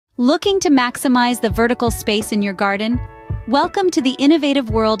Looking to maximize the vertical space in your garden? Welcome to the innovative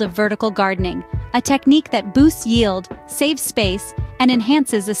world of vertical gardening, a technique that boosts yield, saves space, and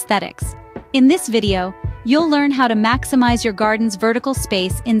enhances aesthetics. In this video, you'll learn how to maximize your garden's vertical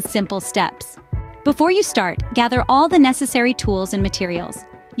space in simple steps. Before you start, gather all the necessary tools and materials.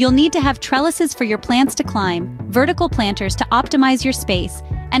 You'll need to have trellises for your plants to climb, vertical planters to optimize your space,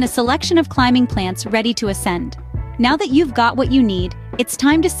 and a selection of climbing plants ready to ascend. Now that you've got what you need, it's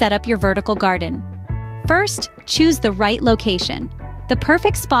time to set up your vertical garden. First, choose the right location. The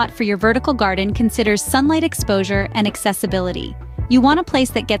perfect spot for your vertical garden considers sunlight exposure and accessibility. You want a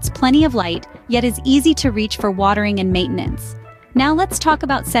place that gets plenty of light, yet is easy to reach for watering and maintenance. Now let's talk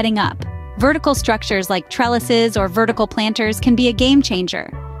about setting up. Vertical structures like trellises or vertical planters can be a game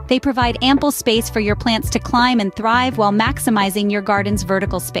changer. They provide ample space for your plants to climb and thrive while maximizing your garden's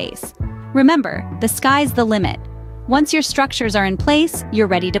vertical space. Remember, the sky's the limit. Once your structures are in place, you're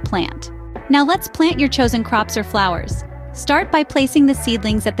ready to plant. Now let's plant your chosen crops or flowers. Start by placing the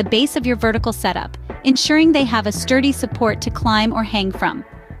seedlings at the base of your vertical setup, ensuring they have a sturdy support to climb or hang from.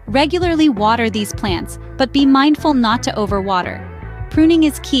 Regularly water these plants, but be mindful not to overwater. Pruning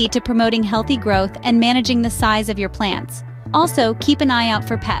is key to promoting healthy growth and managing the size of your plants. Also, keep an eye out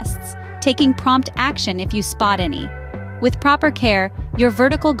for pests, taking prompt action if you spot any. With proper care, your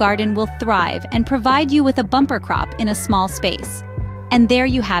vertical garden will thrive and provide you with a bumper crop in a small space. And there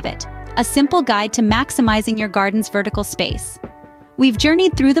you have it, a simple guide to maximizing your garden's vertical space. We've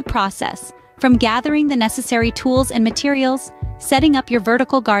journeyed through the process, from gathering the necessary tools and materials, setting up your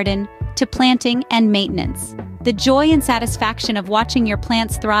vertical garden, to planting and maintenance. The joy and satisfaction of watching your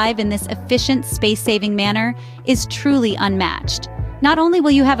plants thrive in this efficient, space-saving manner is truly unmatched. Not only will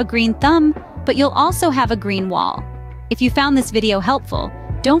you have a green thumb, but you'll also have a green wall. If you found this video helpful,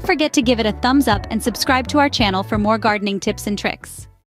 don't forget to give it a thumbs up and subscribe to our channel for more gardening tips and tricks.